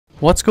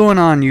What's going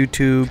on,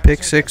 YouTube?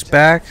 Pick 6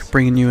 back,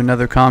 bringing you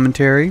another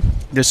commentary.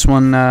 This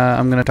one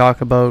I'm going to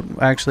talk about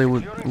actually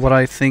what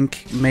I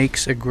think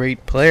makes a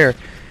great player.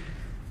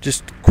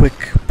 Just quick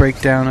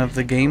breakdown of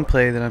the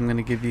gameplay that I'm going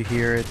to give you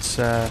here. It's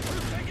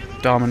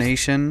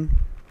domination.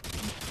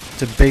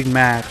 It's a big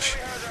match.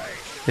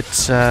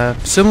 It's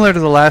similar to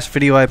the last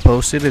video I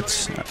posted.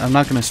 I'm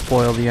not going to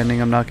spoil the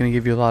ending. I'm not going to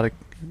give you a lot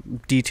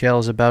of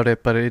details about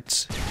it, but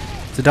it's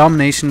the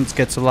domination. It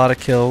gets a lot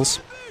of kills.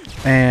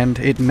 And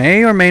it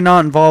may or may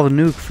not involve a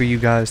nuke for you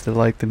guys that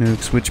like the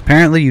nukes, which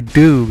apparently you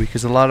do,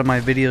 because a lot of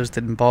my videos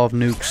that involve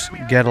nukes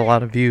get a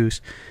lot of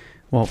views.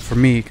 Well, for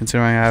me,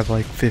 considering I have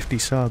like 50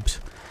 subs.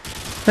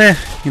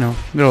 You know,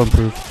 it'll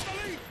improve.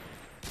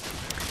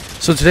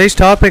 So today's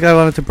topic I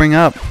wanted to bring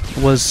up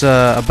was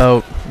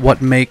about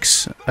what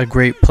makes a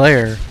great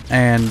player.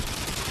 And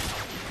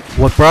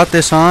what brought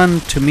this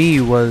on to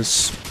me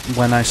was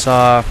when I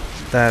saw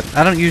that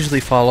I don't usually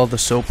follow the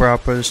soap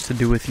operas to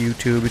do with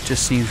YouTube. It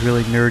just seems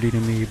really nerdy to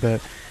me,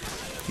 but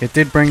it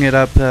did bring it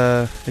up.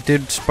 It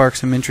did spark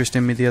some interest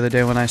in me the other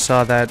day when I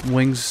saw that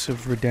Wings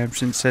of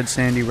Redemption said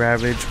Sandy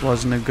Ravage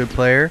wasn't a good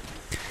player.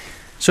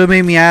 So it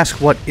made me ask,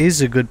 what is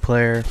a good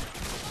player?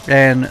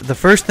 And the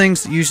first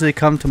things that usually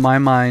come to my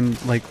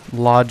mind, like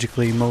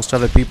logically, most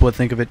other people would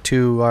think of it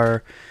too,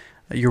 are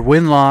your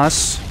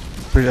win-loss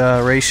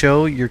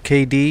ratio, your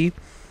KD,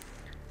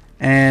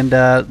 and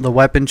the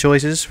weapon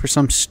choices. For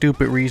some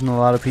stupid reason, a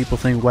lot of people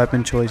think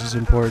weapon choice is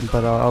important,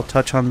 but I'll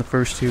touch on the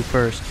first two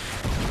first.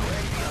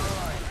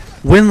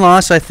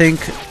 Win-loss, I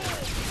think,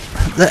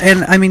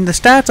 and I mean the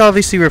stats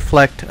obviously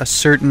reflect a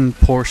certain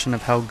portion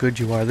of how good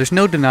you are. There's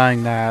no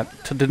denying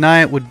that. To deny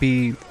it would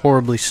be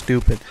horribly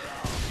stupid.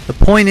 The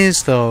point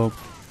is, though,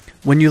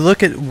 when you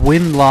look at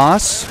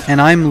win-loss, and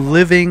I'm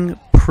living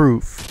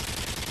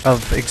proof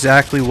of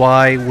exactly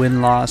why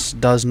win-loss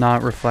does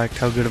not reflect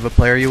how good of a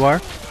player you are.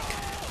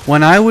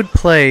 When I would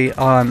play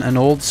on an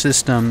old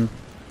system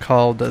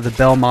called the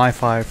Bell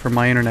MiFi for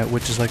my internet,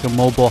 which is like a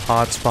mobile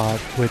hotspot,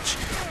 which,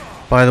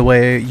 by the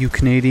way, you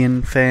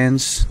Canadian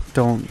fans,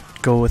 don't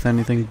go with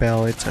anything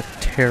Bell. It's a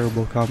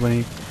terrible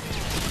company.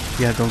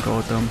 Yeah, don't go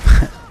with them.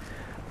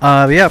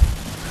 Yeah,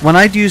 when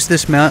I'd use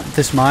this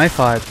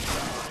MiFi,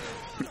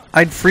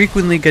 I'd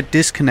frequently get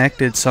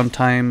disconnected,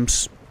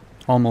 sometimes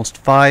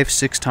almost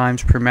 5-6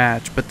 times per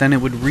match, but then it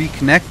would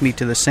reconnect me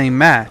to the same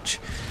match.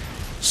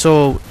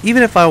 So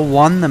even if I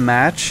won the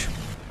match,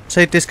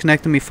 say it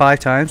disconnected me 5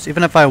 times,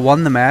 even if I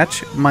won the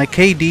match, my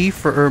KD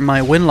or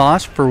my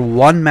win-loss for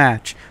one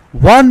match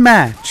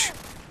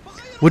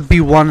would be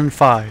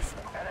 1-5.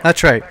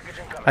 That's right.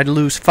 I'd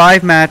lose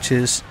 5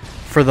 matches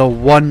for the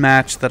one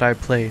match that I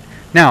played.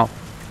 Now,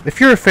 if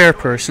you're a fair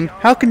person,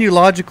 how can you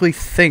logically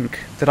think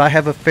that I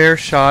have a fair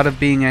shot of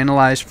being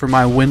analyzed for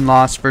my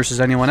win-loss versus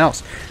anyone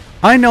else?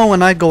 I know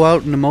when I go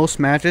out into most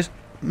matches,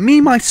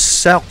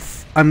 myself,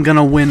 I'm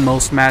gonna win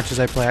most matches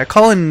I play. I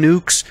call in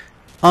nukes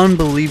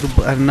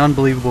at an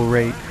unbelievable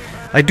rate.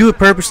 I do it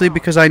purposely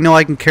because I know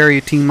I can carry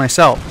a team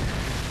myself.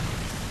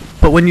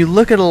 But when you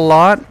look at a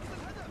lot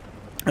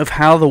of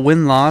how the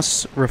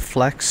win-loss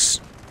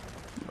reflects,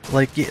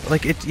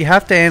 you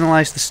have to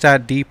analyze the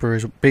stat deeper,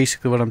 is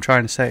basically what I'm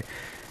trying to say.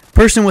 A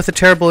person with a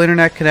terrible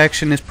internet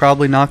connection is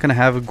probably not going to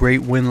have a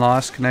great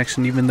win-loss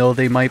connection, even though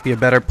they might be a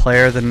better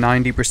player than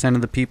 90%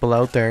 of the people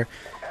out there.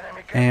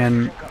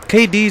 And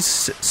KD's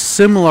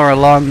similar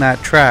along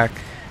that track.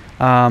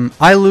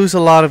 I lose a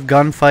lot of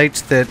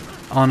gunfights that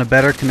on a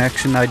better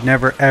connection I'd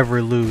never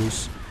ever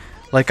lose.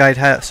 Like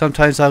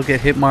sometimes I'll get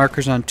hit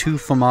markers on 2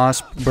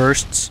 FAMAS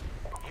bursts,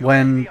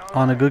 when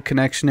on a good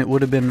connection it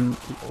would have been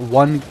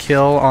 1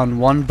 kill on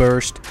 1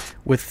 burst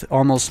with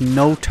almost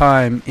no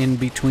time in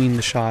between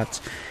the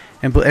shots.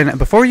 And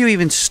before you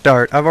even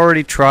start, I've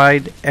already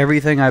tried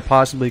everything I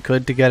possibly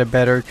could to get a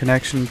better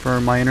connection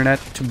for my internet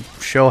to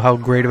show how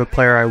great of a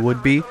player I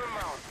would be.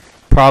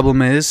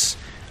 Problem is,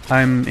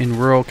 I'm in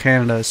rural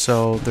Canada,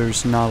 so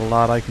there's not a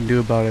lot I can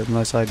do about it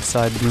unless I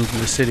decide to move to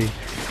the city.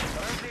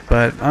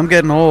 But I'm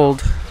getting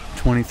old,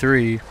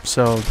 23,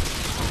 so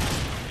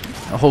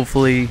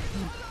hopefully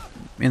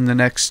in the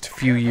next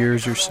few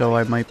years or so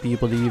I might be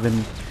able to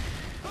even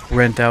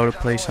rent out a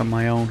place on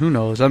my own. Who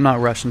knows? I'm not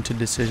rushing to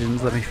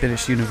decisions. Let me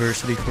finish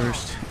university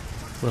first.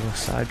 Little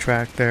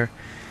sidetrack there.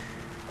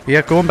 But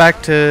yeah, going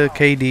back to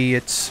KD,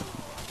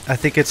 I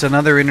think it's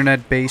another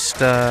internet-based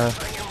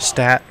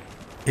stat.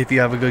 If you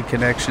have a good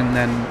connection,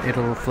 then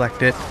it'll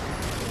reflect it.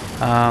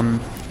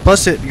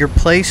 Plus, your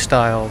play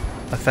style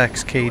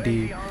affects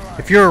KD.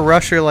 If you're a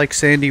rusher like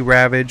Sandy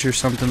Ravage or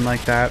something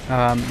like that,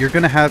 you're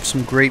going to have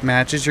some great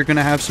matches. You're going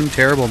to have some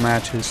terrible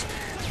matches.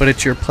 But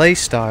it's your play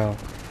style.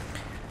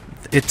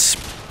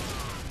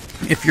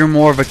 If you're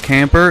more of a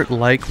camper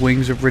like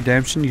Wings of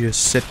Redemption, you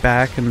just sit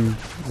back and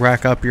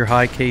rack up your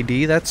high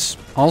KD, that's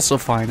also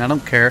fine. I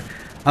don't care.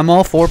 I'm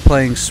all for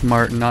playing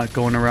smart and not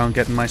going around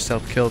getting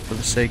myself killed for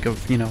the sake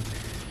of, you know,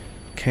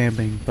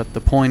 camping. But the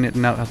point,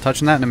 and I'll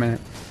touch on that in a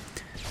minute.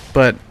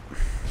 But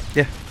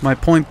yeah, my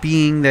point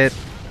being that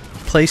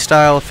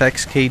playstyle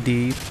affects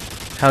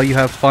KD. How you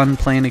have fun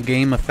playing a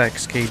game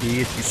affects KD.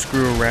 If you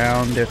screw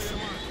around, if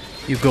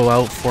you go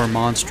out for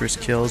monstrous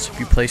kills. If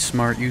you play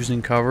smart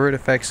using cover, it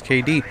affects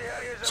KD.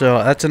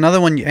 So that's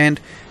another one. And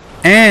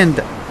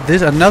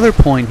there's another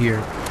point here.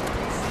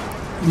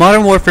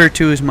 Modern Warfare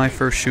 2 is my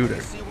first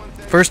shooter.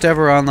 First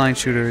ever online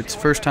shooter. It's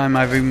the first time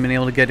I've even been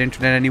able to get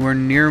internet anywhere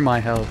near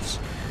my house.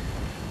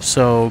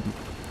 So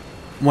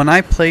when I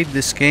played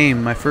this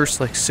game, my first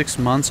like 6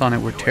 months on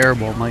it were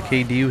terrible. My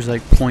KD was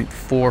like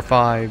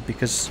 0.45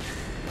 because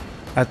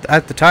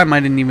at the time I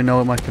didn't even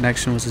know my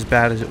connection was as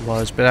bad as it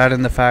was. But add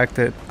in the fact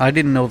that I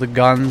didn't know the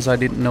guns, I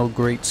didn't know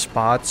great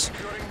spots,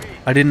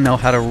 I didn't know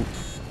how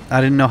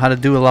to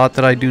do a lot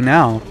that I do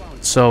now.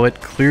 So it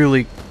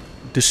clearly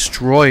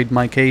destroyed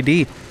my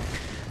KD.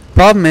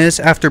 Problem is,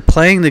 after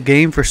playing the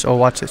game for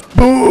watch this,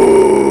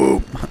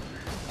 boom,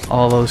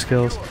 all those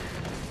kills.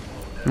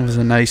 It was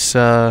a nice.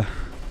 That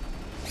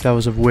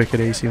was a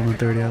wicked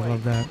AC-130. I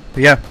love that.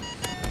 But yeah,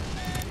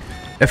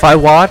 if I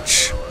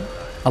watch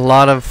a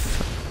lot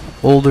of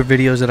older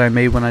videos that I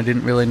made when I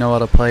didn't really know how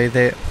to play,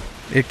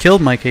 it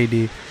killed my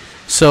KD.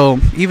 So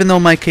even though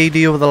my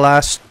KD over the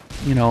last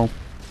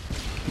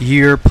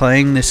year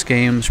playing this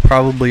game is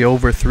probably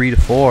over 3 to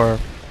 4.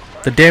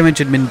 The damage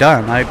had been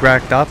done. I had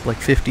racked up like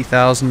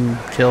 50,000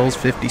 kills,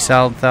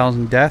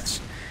 50,000 deaths.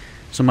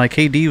 So my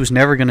KD was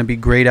never going to be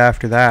great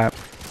after that.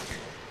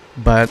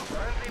 But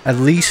at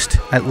least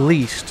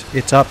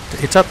it's up.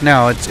 It's up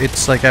now.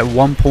 It's like at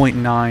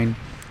 1.9,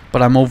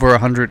 but I'm over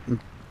 100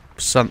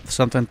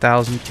 something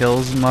thousand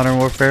kills in Modern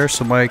Warfare.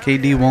 So my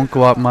KD won't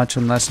go up much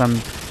unless I'm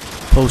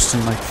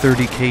posting like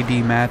 30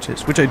 KD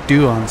matches, which I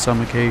do on some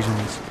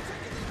occasions.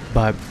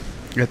 But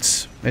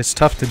it's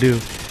tough to do.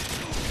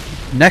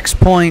 Next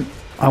point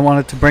I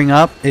wanted to bring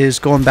up is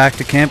going back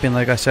to camping,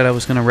 like I said I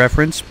was going to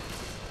reference.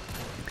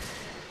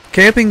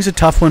 Camping's a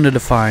tough one to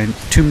define.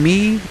 To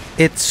me,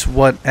 it's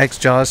what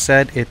XJaws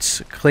said. It's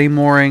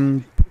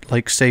claymoring,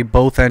 like say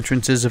both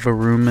entrances of a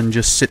room and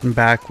just sitting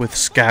back with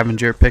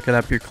scavenger, picking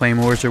up your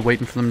claymores or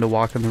waiting for them to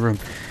walk in the room.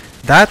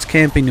 That's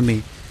camping to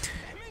me.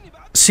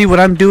 See what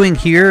I'm doing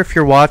here, if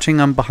you're watching,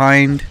 I'm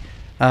behind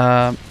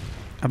the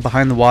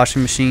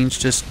washing machines,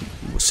 just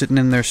sitting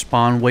in their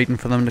spawn waiting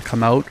for them to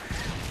come out.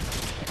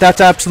 That's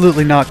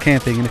absolutely not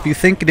camping, and if you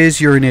think it is,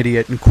 you're an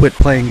idiot and quit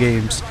playing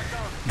games.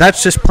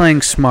 That's just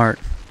playing smart,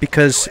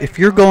 because if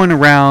you're going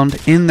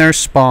around in their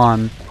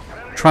spawn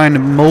trying to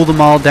mow them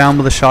all down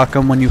with a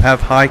shotgun when you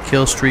have high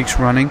kill streaks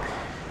running,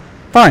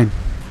 fine.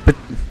 But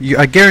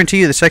I guarantee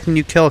you the second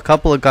you kill a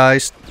couple of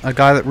guys, a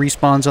guy that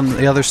respawns on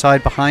the other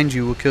side behind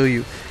you will kill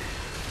you.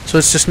 So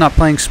it's just not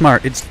playing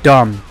smart. It's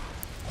dumb.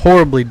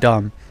 Horribly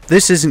dumb.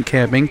 This isn't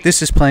camping.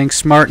 This is playing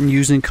smart and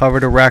using cover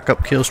to rack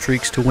up kill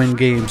streaks to win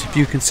games. If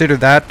you consider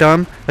that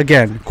dumb,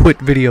 again, quit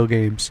video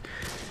games.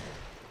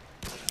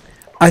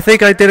 I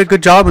think I did a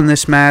good job in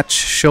this match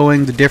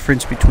showing the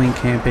difference between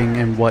camping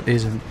and what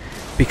isn't.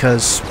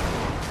 Because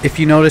if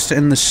you noticed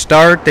in the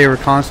start, they were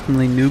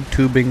constantly noob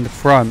tubing the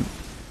front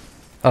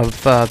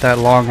of that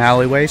long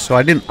alleyway.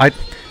 So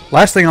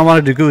last thing I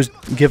wanted to do was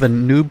give a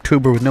noob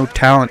tuber with no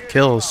talent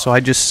kills. So I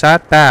just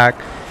sat back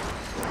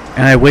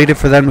and I waited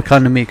for them to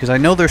come to me, because I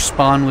know their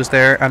spawn was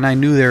there, and I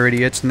knew they're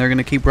idiots, and they're going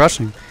to keep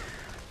rushing.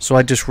 So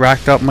I just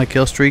racked up my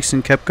kill streaks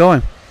and kept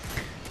going.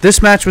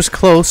 This match was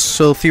close,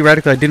 so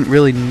theoretically I didn't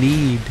really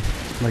need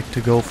to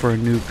go for a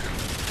nuke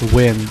to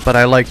win. But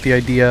I like the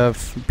idea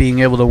of being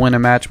able to win a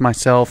match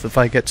myself if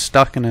I get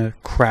stuck in a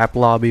crap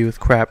lobby with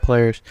crap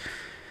players.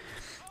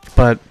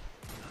 But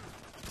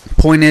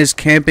point is,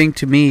 camping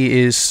to me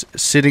is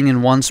sitting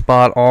in one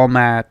spot all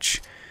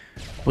match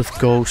with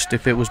Ghost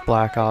if it was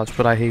Black Ops,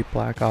 but I hate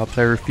Black Ops.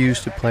 I refuse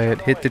to play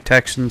it. Hit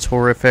detection's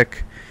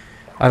horrific.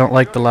 I don't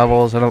like the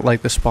levels. I don't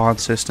like the spawn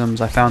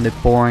systems. I found it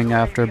boring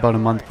after about a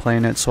month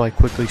playing it, so I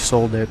quickly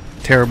sold it.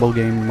 Terrible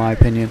game in my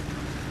opinion.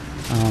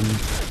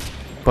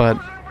 But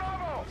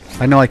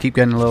I know I keep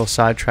getting a little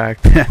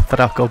sidetracked,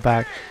 but I'll go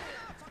back.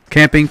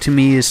 Camping to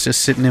me is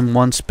just sitting in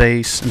one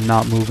space and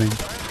not moving.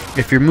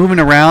 If you're moving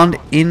around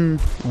in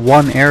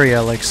one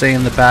area, like say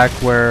in the back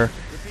where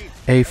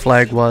A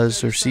flag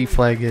was or C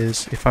flag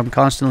is, if I'm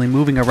constantly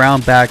moving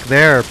around back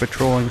there,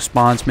 patrolling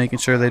spawns, making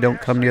sure they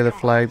don't come near the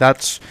flag,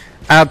 that's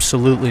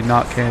absolutely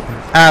not camping.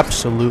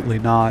 Absolutely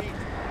not.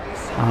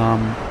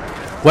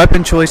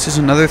 Weapon choice is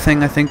another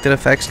thing I think that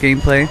affects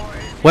gameplay.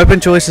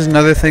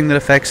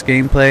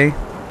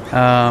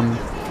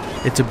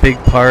 It's a big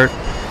part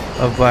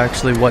of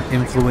actually what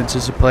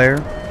influences a player,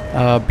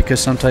 because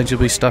sometimes you'll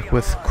be stuck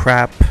with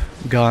crap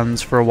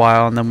guns for a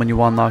while, and then when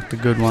you unlock the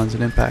good ones,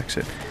 it impacts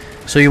it.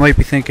 So you might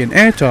be thinking,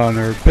 Anton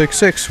or Pick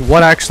 6,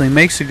 what actually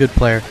makes a good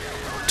player?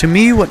 To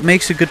me, what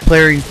makes a good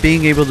player is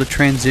being able to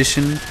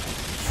transition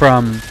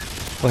from,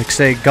 like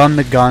say, gun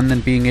to gun,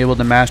 and being able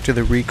to master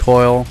the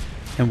recoil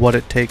and what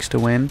it takes to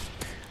win.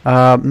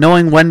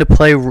 Knowing when to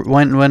play,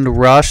 when to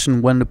rush,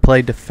 and when to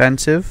play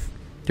defensive.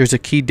 There's a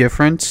key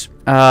difference.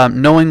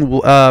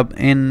 Knowing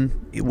in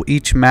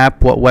each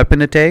map what weapon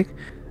to take.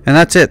 And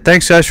that's it.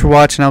 Thanks guys for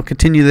watching. I'll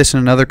continue this in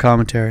another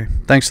commentary.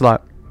 Thanks a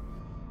lot.